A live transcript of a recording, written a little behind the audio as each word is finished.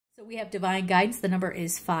So we have divine guidance. The number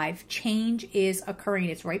is 5. Change is occurring.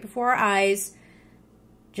 It's right before our eyes.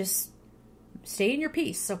 Just stay in your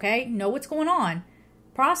peace, okay? Know what's going on.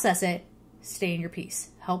 Process it. Stay in your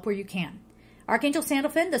peace. Help where you can. Archangel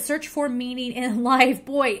Sandalphon, the search for meaning in life.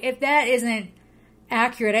 Boy, if that isn't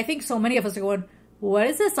accurate, I think so many of us are going, what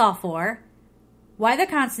is this all for? Why the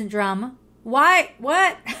constant drama? Why?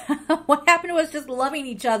 What? What happened to us just loving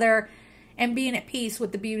each other and being at peace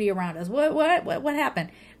with the beauty around us? What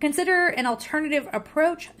happened? Consider an alternative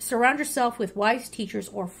approach. Surround yourself with wise teachers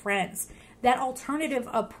or friends. That alternative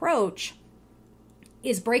approach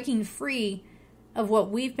is breaking free of what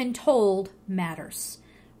we've been told matters.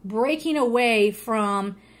 Breaking away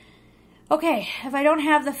from, okay, if I don't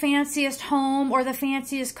have the fanciest home or the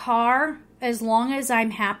fanciest car, as long as I'm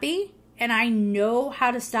happy and I know how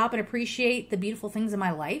to stop and appreciate the beautiful things in my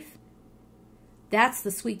life, that's the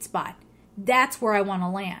sweet spot. That's where I want to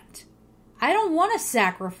land. I don't want to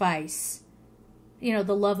sacrifice, the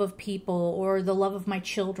love of people or the love of my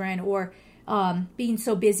children or being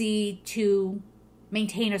so busy to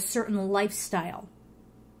maintain a certain lifestyle.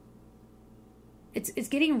 It's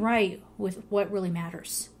getting right with what really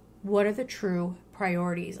matters. What are the true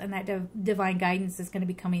priorities? And that divine guidance is going to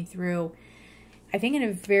be coming through, I think, in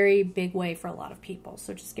a very big way for a lot of people.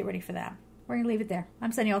 So just get ready for that. We're going to leave it there.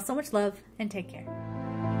 I'm sending you all so much love and take care.